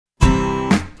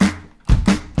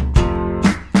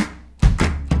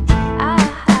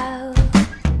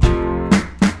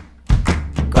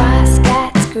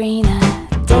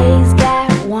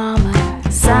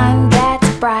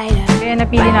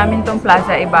namin tong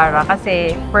Plaza Amara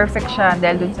kasi perfect siya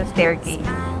dahil dun sa staircase.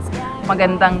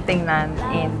 Magandang tingnan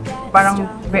and parang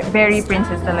very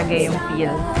princess talaga yung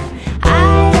feel.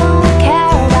 I don't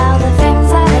care about the things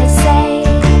that they say.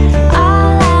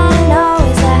 All I know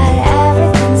is that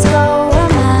everything's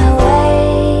going my way.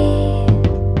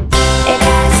 It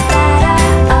gets better,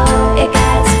 oh, it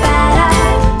gets better.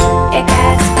 It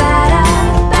gets better,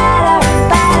 better and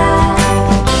better.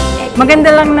 Maganda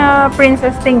lang na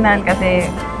princess tingnan kasi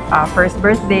first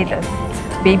birthday, tas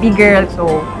baby girl,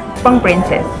 so pang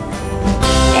princess.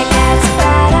 It gets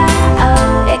better,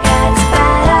 oh, it gets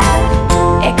better.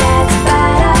 It gets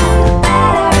better,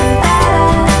 better and better.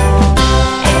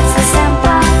 It's the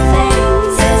simple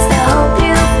things, it's the hope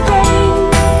you bring.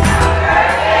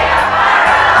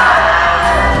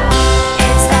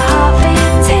 It's the heart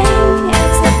beating,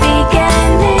 it's the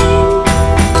beginning.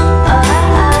 Oh,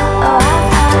 oh, oh,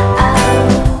 oh,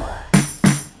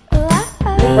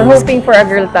 oh. We're hoping for a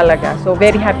girl talaga. So,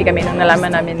 very happy kami nung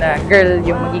nalaman namin na girl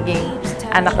yung magiging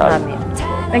anak namin.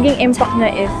 Naging impact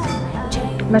niya is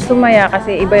mas sumaya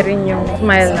kasi iba rin yung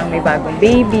smile ng may bagong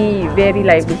baby. Very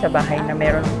lively sa bahay na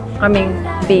meron kaming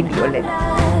baby ulit.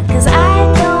 'Cause I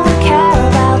don't care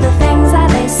about the things that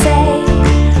they say.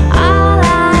 All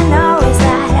I know is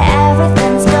that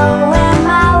everything's going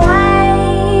my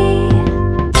way.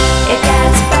 It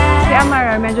gets Si better.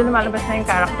 Amara, medyo lumalabas na yung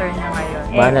character niya ngayon.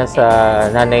 Mana sa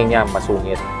nanay niya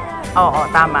masungit. Oo,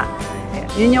 tama.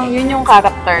 Yun yung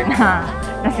character na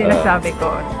sinasabi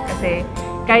ko. Kasi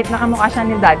kahit nakamukha siya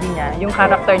ni daddy niya, yung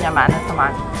character niya mana sa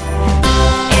man.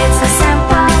 It's the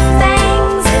simple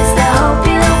things, it's the hope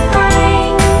you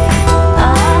bring.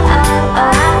 Oh, oh,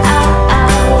 oh,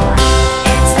 oh, oh.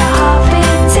 It's the heart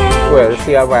beating. Well,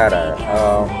 si Amara,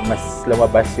 mas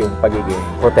lumabas yung pagiging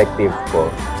protective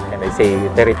ko. And I say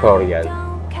territorial.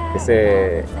 Kasi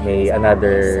may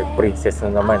another princess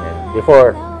na naman.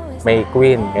 Before, may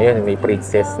queen. Ngayon, may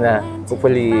princess na.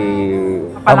 Hopefully,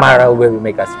 Amara will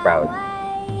make us proud.